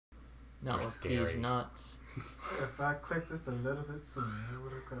Not with these nuts. If I clicked this a little bit sooner, I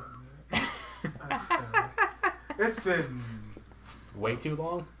would have gotten it. I'm sorry. It's been way too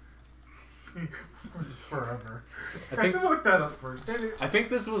long. Forever. I should look that up first. I think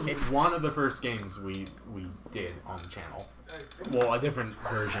this was one of the first games we did on the channel. Well, a different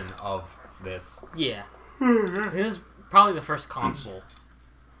version of this. Yeah. It was probably the first console.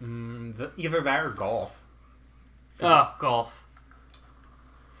 Either that or golf. Oh, golf.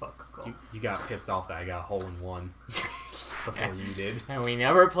 Fuck golf. You got pissed off that I got a hole in one before you did. And we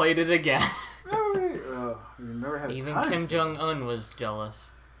never played it again. You never had Even time Kim Jong-un was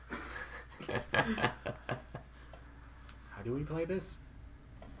jealous. How do we play this?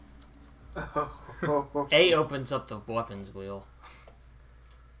 A opens up the weapons wheel.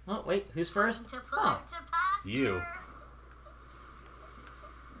 Oh, wait, who's first? Oh. It's you.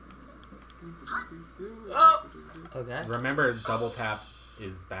 Oh! Okay. Remember, double tap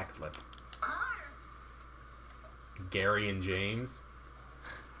is backflip. Gary and James.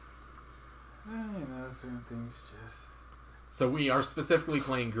 You know, certain things just... So we are specifically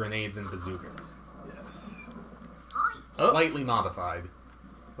playing grenades and bazookas. Yes. Slightly modified.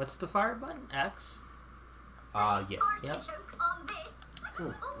 What's the fire button? X? Yes. Yep.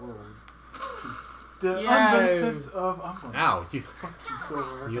 Good lord. The unbenefits of... Ow, Fuck you so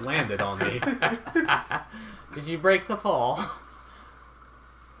hard. you landed on me. Did you break the fall?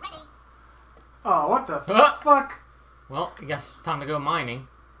 Oh, what the fuck? Well, I guess it's time to go mining.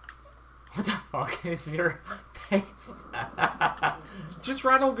 What the fuck is your face? Just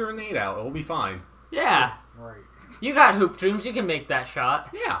rattle a grenade out. It'll be fine. Yeah. Right. You got hoop dreams. You can make that shot.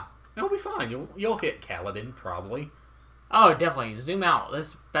 Yeah. It'll be fine. You'll hit Kaladin, probably. Oh, definitely. Zoom out.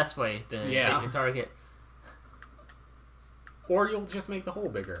 That's the best way to hit your target. Or you'll just make the hole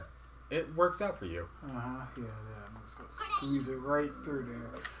bigger. It works out for you. Yeah. I'm just gonna squeeze it right through there.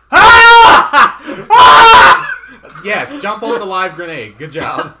 Yes, jump on the live grenade. Good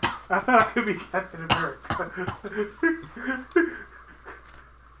job. I thought I could be Captain America.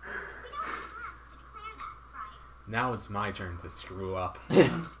 Now it's my turn to screw up.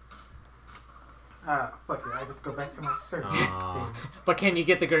 Fuck it. I just go back to my search. But can you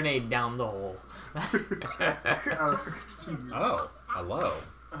get the grenade down the hole? Oh, hello.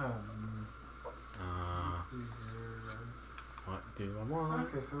 What do I want?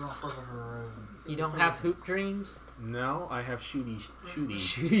 Okay, so we don't Forza Horizon. You don't have hoop dreams? No, I have shooty.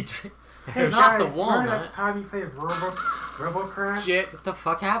 Shooty dreams. Hey, Not the guys, remember walnut. that time you played RoboCrash? Shit. What the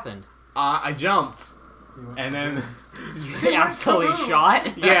fuck happened? I jumped. And then... You absolutely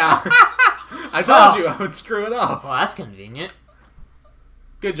shot? Yeah. I told you I would screw it up. Well, that's convenient.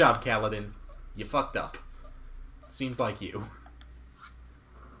 Good job, Kaladin. You fucked up. Seems like you.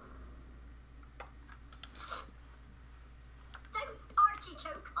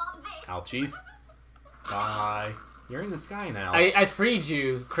 Ouchies. Bye. You're in the sky now. I freed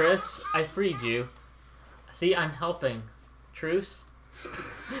you, Chris. I freed you. See, I'm helping. Truce?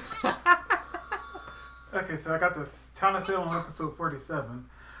 Okay, so I got this Town of Salem on episode 47.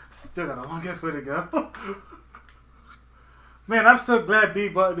 Still got a long ass way to go. Man, I'm so glad B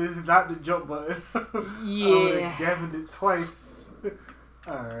button is not the jump button. Yeah. I would have gammoned it twice.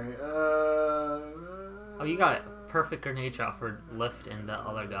 Alright, Oh, you got it. Perfect grenade shot for Lift and the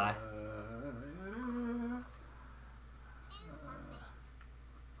other guy.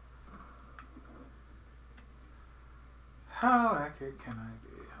 How accurate can I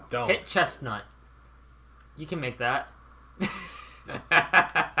be? Don't. Hit Chestnut. You can make that.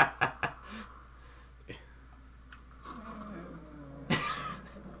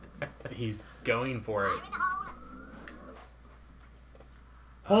 He's going for it.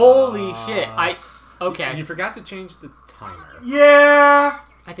 Holy shit. Okay. You forgot to change the timer. Yeah!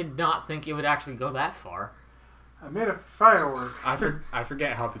 I did not think it would actually go that far. I made a firework. I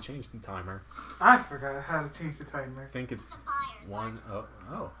forget how to change the timer. I forgot how to change the timer. I think it's one. Oh,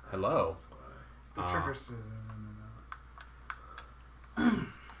 hello. The trigger says Oh,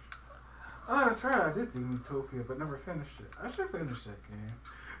 that's right. I did do Utopia, but never finished it. I should finish that game.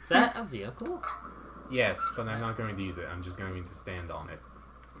 Is that a vehicle? Yes, but I'm not going to use it. I'm just going to stand on it.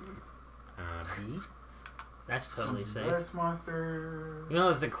 B? That's totally safe. Last monster. You know,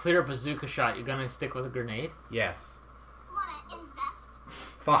 there's a clear bazooka shot. You're gonna stick with a grenade? Yes.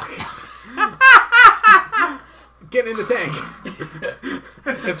 Fuck. Get in the tank.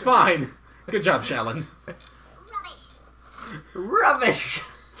 It's fine. Good job, Shallon. Rubbish!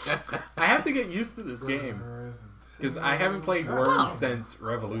 I have to get used to this game. Because I haven't played Worms since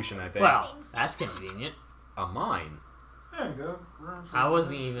Revolution, I think. Well, that's convenient. A mine. There you go. I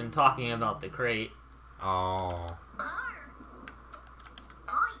wasn't even talking about the crate. Oh.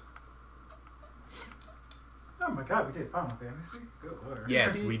 god, we did Final Fantasy? Good lord.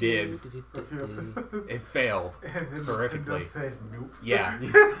 Yes, we did. A few episodes. It failed And then horrifically. Nintendo said nope. Yeah.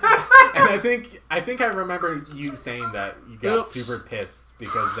 And I think I remember you saying that you got Oops. super pissed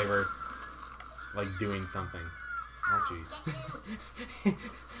because they were like doing something. Oh jeez.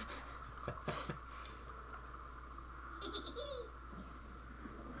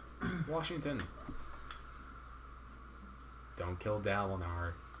 Washington. Don't kill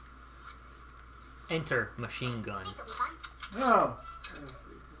Dalinar. Enter machine gun. No.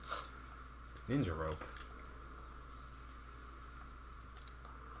 Ninja rope.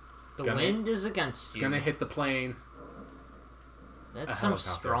 The Gonna- wind is against It's you. gonna hit the plane. That's a some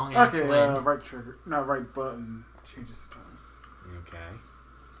helicopter. strong ass Okay, wind. right trigger. No, right button changes the time. Okay.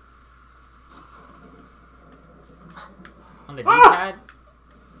 On the D-pad.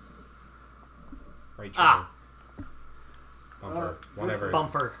 Right trigger. Ah. Bumper. This Whatever. is-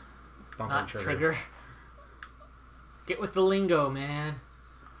 Bumper, Bumper not trigger. trigger. Get with the lingo, man.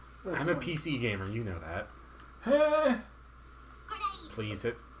 I'm a PC gamer, you know that. Hey. Please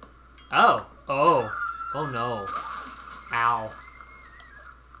hit. Oh. Oh. Oh no. Ow.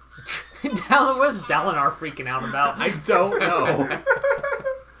 What's Dalinar freaking out about? I don't know.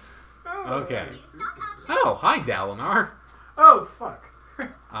 Okay. Oh, hi Dalinar. Oh, fuck.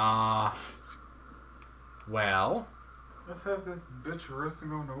 Well. Let's have this bitch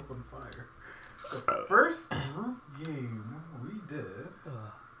roasting on open fire. The first group game we did.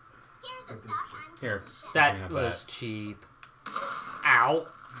 Here. you can That have was cheap. Ow.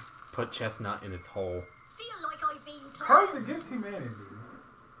 Put Chestnut in its hole. Cards Against Humanity.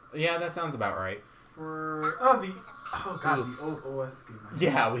 Yeah, that sounds about right. For the old OS game.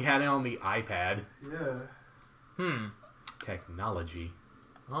 Yeah, we had it on the iPad. Yeah. Technology.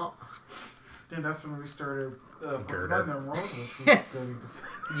 Well, And that's when we started Girder. Pokemon Emerald, which we still need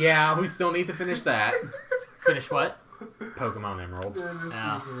to Yeah, we still need to finish that. finish what? Pokemon Emerald.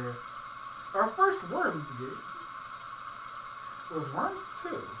 Yeah. Our first Worms game was Worms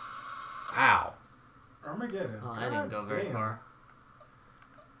 2. Ow. Armageddon. Oh, I didn't go very Damn. far.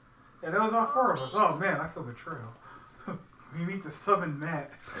 And it was all four of us. Oh man, I feel betrayal. We need to summon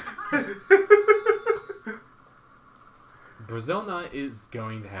Matt. Brazilna is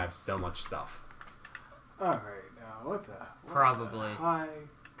going to have so much stuff. Alright, now what the? Probably. High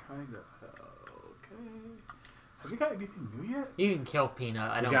kind of hell. Okay. Have you got anything new yet? You can kill Peanut.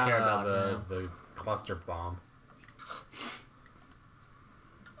 I We don't got, care about him. the cluster bomb.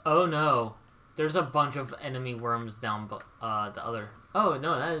 Oh no. There's a bunch of enemy worms down the other... Oh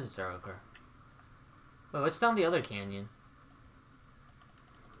no, that is Joker. Wait, what's down the other canyon?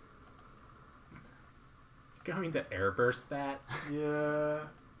 Going to airburst that? Yeah.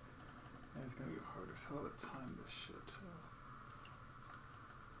 It's gonna be harder as hell to time this shit.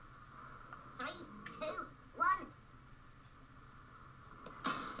 3, 2,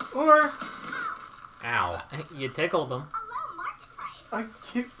 1. Or Ow. You tickled them. A low market price. I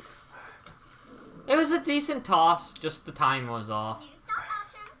keep. It was a decent toss, just the time was off. New stock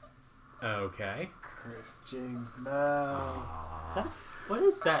options. Okay. Chris James now. Is that what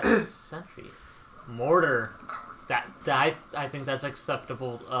is that sentry? Mortar. I think that's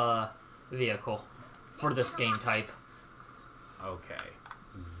acceptable vehicle for this game type. Okay.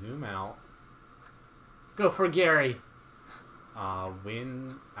 Zoom out. Go for Gary.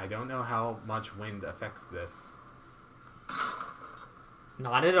 Wind. I don't know how much wind affects this.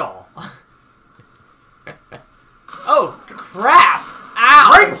 Not at all. Oh crap!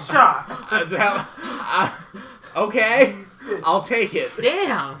 Ow! Great shot. Okay. I'll take it.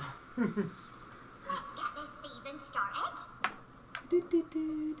 Damn! Let's get this season started.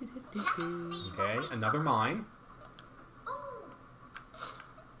 Okay. Another mine. Ooh.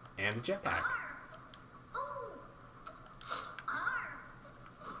 And a jetpack. Ooh. Arr.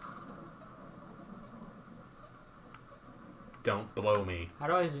 Don't blow me. How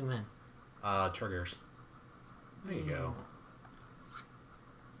do I zoom in? Triggers. There you go.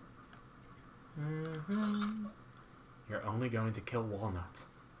 Mm-hmm. You're only going to kill Walnut.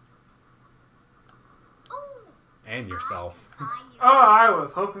 Ooh. And yourself. Oh, I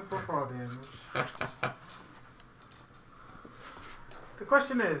was hoping for fall damage. The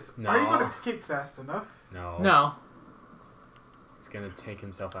question is, are you No. going to escape fast enough? No. No. He's gonna take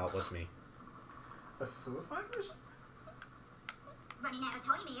himself out with me. A suicide mission? Running out of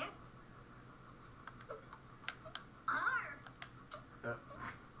toy beer. Arr.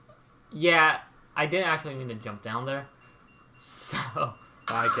 Yeah, I didn't actually mean to jump down there. So...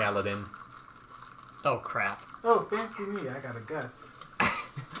 Bye, Kaladin. Oh crap. Oh, fancy me, I got a gust.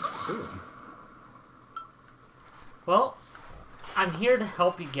 Boom. Well, I'm here to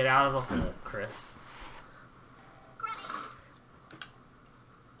help you get out of the hole, Chris.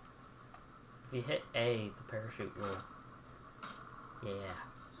 If you hit A, the parachute will... Yeah.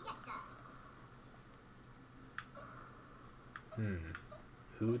 Yes, sir.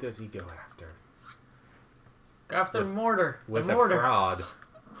 Who does he go after? Go after Mortar. With the a Mortar. prod.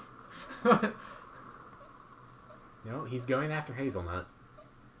 No, he's going after Hazelnut.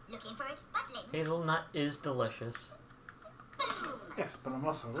 Looking for its buttling. Hazelnut is delicious. Boom. Yes, but I'm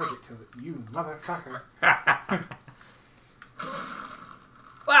also allergic to it. You motherfucker.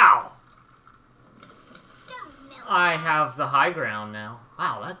 Wow! Don't melt. I have the high ground now.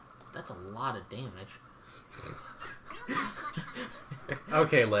 Wow, that's a lot of damage. Real cash money.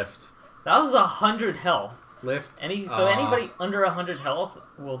 Okay, Lift. That was 100 health. Lift. So anybody under 100 health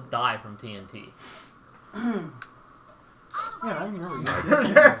will die from TNT. Yeah, I remember you.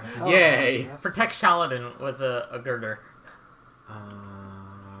 Oh, Yay. yes. Protect Shaladin with a girder. Fuck,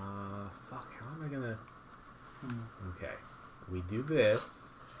 how am I gonna... Okay. We do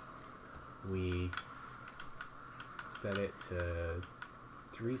this. We set it to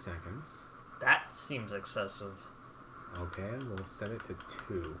 3 seconds. That seems excessive. Okay, we'll set it to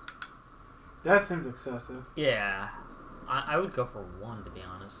 2. That seems excessive. Yeah. I would go for 1, to be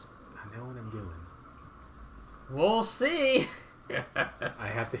honest. I know what I'm doing. We'll see! I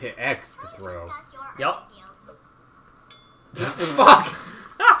have to hit X to throw. Discuss your Yup. ideals. Fuck!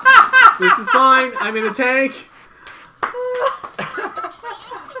 This is fine. I'm in a tank.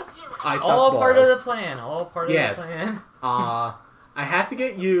 I suck All part of balls. the plan. All part Yes. of the plan. I have to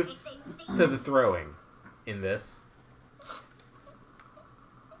get used to the throwing in this.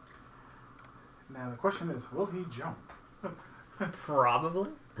 Now the question is, will he jump? Probably.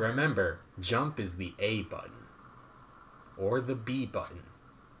 Remember, jump is the A button, or the B button,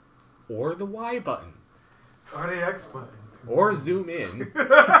 or the Y button, Or the X button. or zoom in.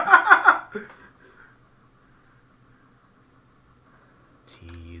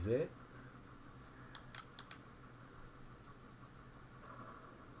 Tease it.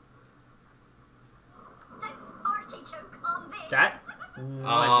 The artichoke on this. That...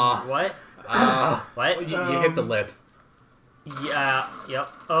 What? What? You hit the lip. Yeah, yep.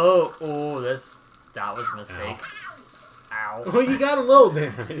 Oh, that was a mistake. Ow. Well, you got a little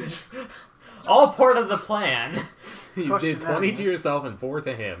damage. All part of the plan. You did 20 to yourself and 4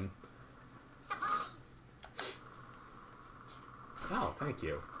 to him. Supplies. Oh, thank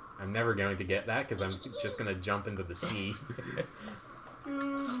you. I'm never going to get that because I'm just going to jump into the sea.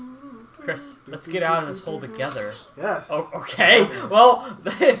 Chris, let's get out of this hole together. Yes. Oh, okay. Well,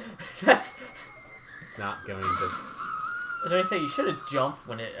 that's... Not going to... I was going to say, you should have jumped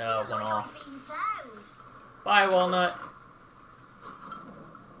when it went off. Being proud. Bye, Walnut.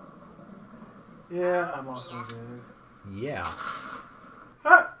 Yeah, I'm also good. Yeah.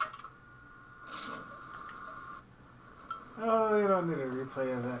 Ah! Oh, you don't need a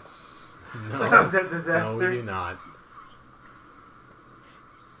replay of this. No. Of that No, disaster. we do not.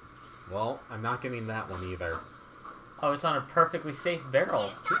 Well, I'm not getting that one either. Oh, it's on a perfectly safe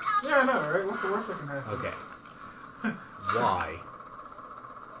barrel. Yeah, I know, right? What's the worst that can happen? Okay. Why?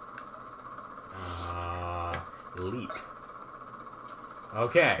 Leap.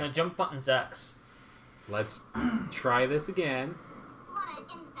 Okay. No, jump button's X. Let's try this again. Wanna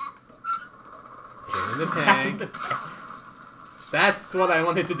invest. Get in the Back in tank. the- That's what I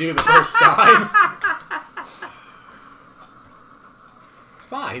wanted to do the first time. It's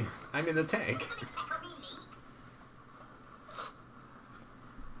fine. I'm in the tank.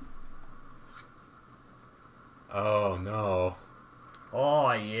 Oh no.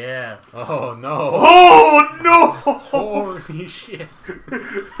 Oh, yes. Oh no. Oh no! Holy shit.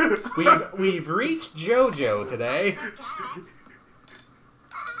 We've reached JoJo today.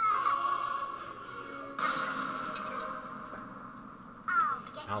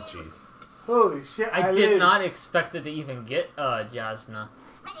 Ouchies. Holy shit! I did lived. not expect it to even get Jasna.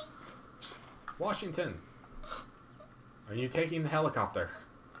 Ready. Washington. Are you taking the helicopter?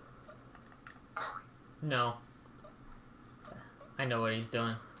 No. I know what he's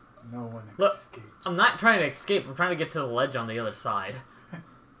doing. No one Look, escapes. I'm not trying to escape. I'm trying to get to the ledge on the other side.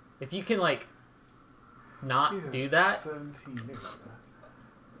 If you can, like, These not are do that, 17 years.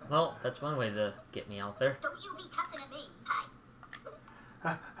 well, that's one way to get me out there. Don't you be cussing at me.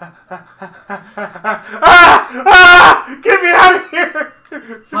 Hi. Get me out of here!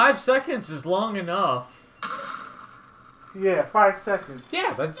 5 seconds is long enough. Yeah, 5 seconds.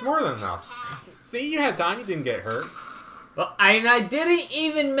 Yeah, that's more than enough. See, you had time. You didn't get hurt. Well, I didn't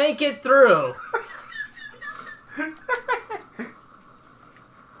even make it through.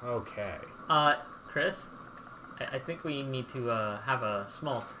 Okay. Chris, I think we need to have a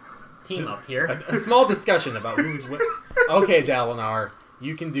small team up here. A small discussion about who's with. Okay, Dalinar,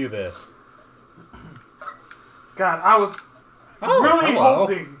 you can do this. God, I was really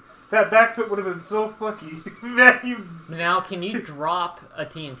hoping that backflip would have been so fucky that you... Now, can you drop a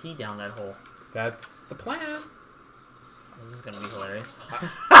TNT down that hole? That's the plan. This is gonna be hilarious.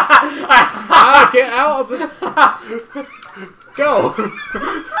 Get out of this. Go.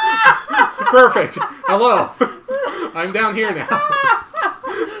 Perfect. Hello. I'm down here now.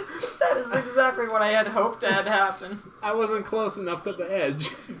 That is exactly what I had hoped had happen. I wasn't close enough to the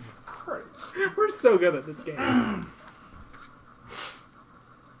edge. We're so good at this game.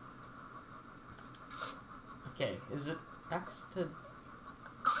 Okay, is it X to...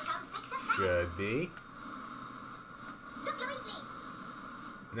 Should be.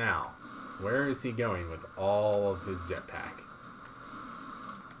 Now, where is he going with all of his jetpack?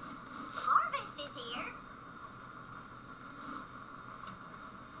 Harvest is here.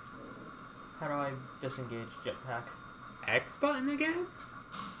 How do I disengage jetpack? X button again?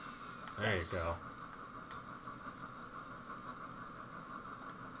 There Yes. you go.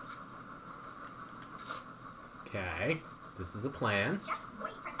 Okay, this is a plan. Just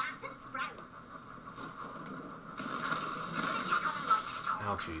wait for that to sprout. Check on the light store.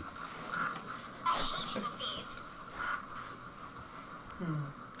 Ouchies. I hated this.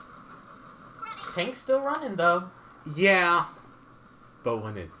 Tank's still running, though. Yeah, but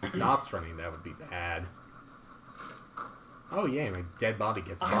when it stops running, that would be bad. Oh yeah, my dead body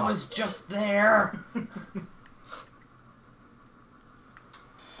gets I was lost. just there.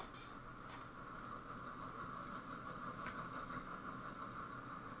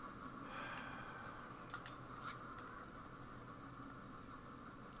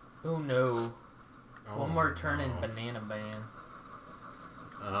 Oh no. Oh, One more turn in no. Banana Ban.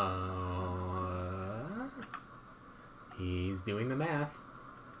 He's doing the math.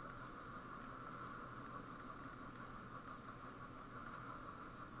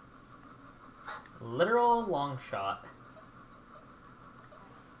 Literal long shot.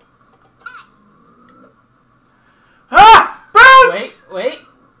 Ah! Bounce! Wait.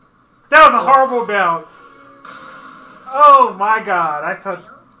 That was a horrible bounce. Oh my god, I thought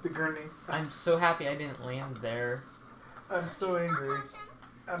the gurney. I'm so happy I didn't land there. I'm so angry.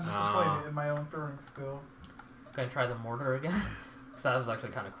 I'm disappointed in my own throwing skill. Gonna try the mortar again? Because that was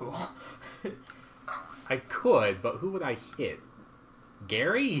actually kind of cool. I could, but who would I hit?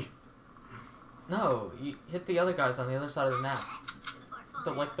 Gary? No, you hit the other guys on the other side of the map.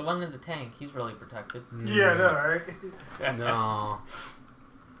 The one in the tank, he's really protected. Yeah, no, right? No. How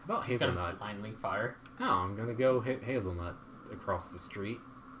about He's gonna Hazelnut? blindly fire. No, I'm gonna go hit Hazelnut across the street.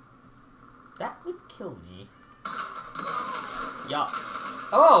 That would kill me. Yeah.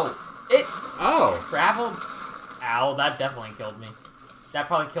 Oh! It Oh! traveled. Ow, that definitely killed me. That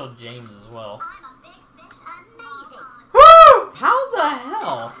probably killed James as well. I'm a big fish. Amazing. Woo! How the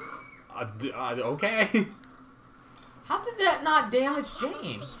hell? Okay. How did that not damage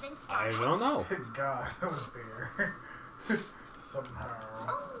James? Season I started. don't know. God, I was there. Somehow.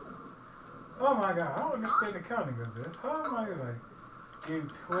 Oh my god, I don't understand the counting of this. How am I like game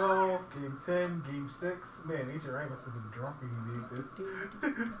 12, game 10, game 6? Man, Agentwright must have been drunk when he made this.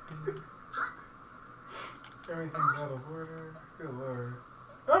 Everything's out of order. Good lord.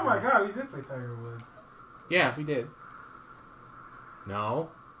 Oh my god, we did play Tiger Woods. Yeah, we did. No.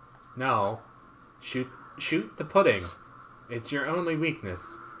 No. Shoot the pudding. It's your only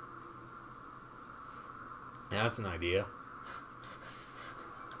weakness. Yeah, that's an idea.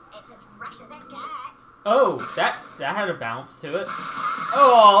 It's as fresh as it gets. Oh, that had a bounce to it.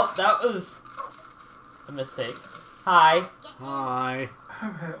 Oh, that was a mistake. Hi. Hi.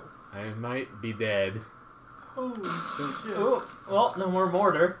 I'm at... I might be dead. Holy shit. Oh, well, no more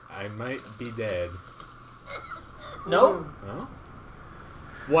mortar. I might be dead. Nope. Huh?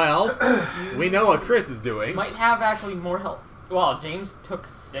 Well, we know what Chris is doing. Might have actually more health. Well, James took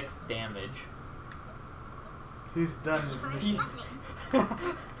 6 damage. He's done his He- mission.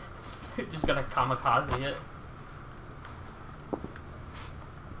 Just gonna kamikaze it.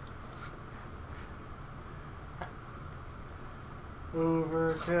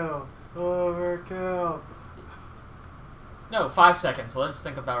 Overkill. Overkill. No, 5 seconds. Let's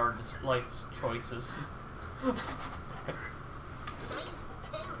think about our life choices.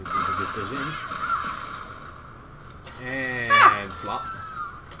 This is a decision. And flop.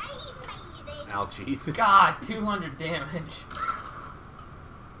 Ouchies. God, 200 damage.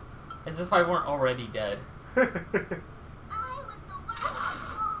 As if I weren't already dead. I was the worst on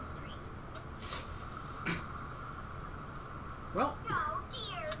Wall Street. Well, Oh,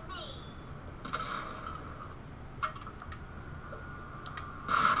 dear me.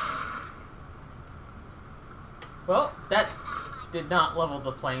 Well, that did not level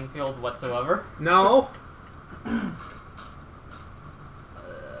the playing field whatsoever. No.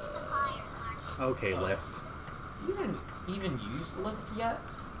 Okay, lift. You didn't even use lift yet?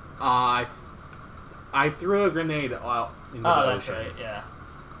 I threw a grenade out into the That's ocean. right, yeah.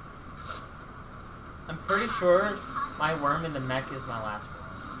 I'm pretty sure my worm in the mech is my last one.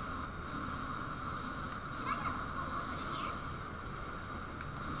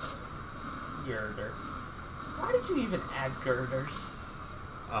 Girder. Why did you even add girders?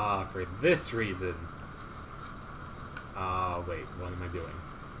 For this reason. Wait, what am I doing?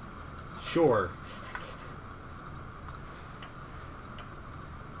 Sure.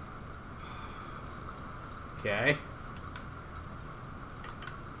 Okay.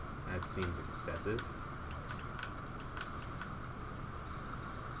 That seems excessive.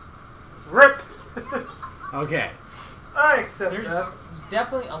 Rip! Okay. I accept There's that.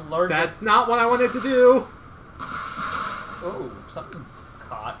 definitely allergic. That's not what I wanted to do. Oh, something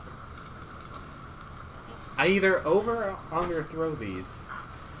caught. I either over or under throw these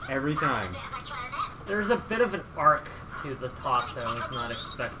every time. There's a bit of an arc to the toss that I was not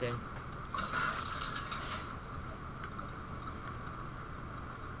expecting.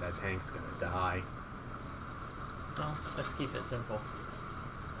 That tank's gonna die. Well, let's keep it simple.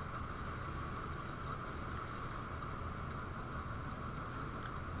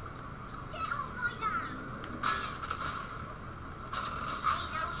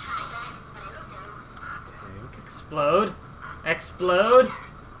 Tank. Explode! Explode! Oh,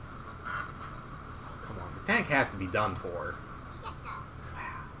 come on. The tank has to be done for.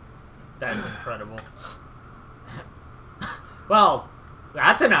 That's incredible. Well,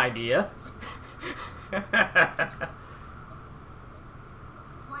 that's an idea. Wanna buy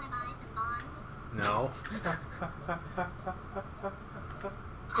some bonds? No.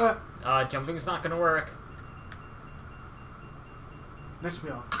 Jumping's not gonna work. Lift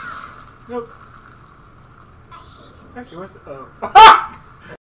me off. Nope. I hate it. Actually, what's... Oh.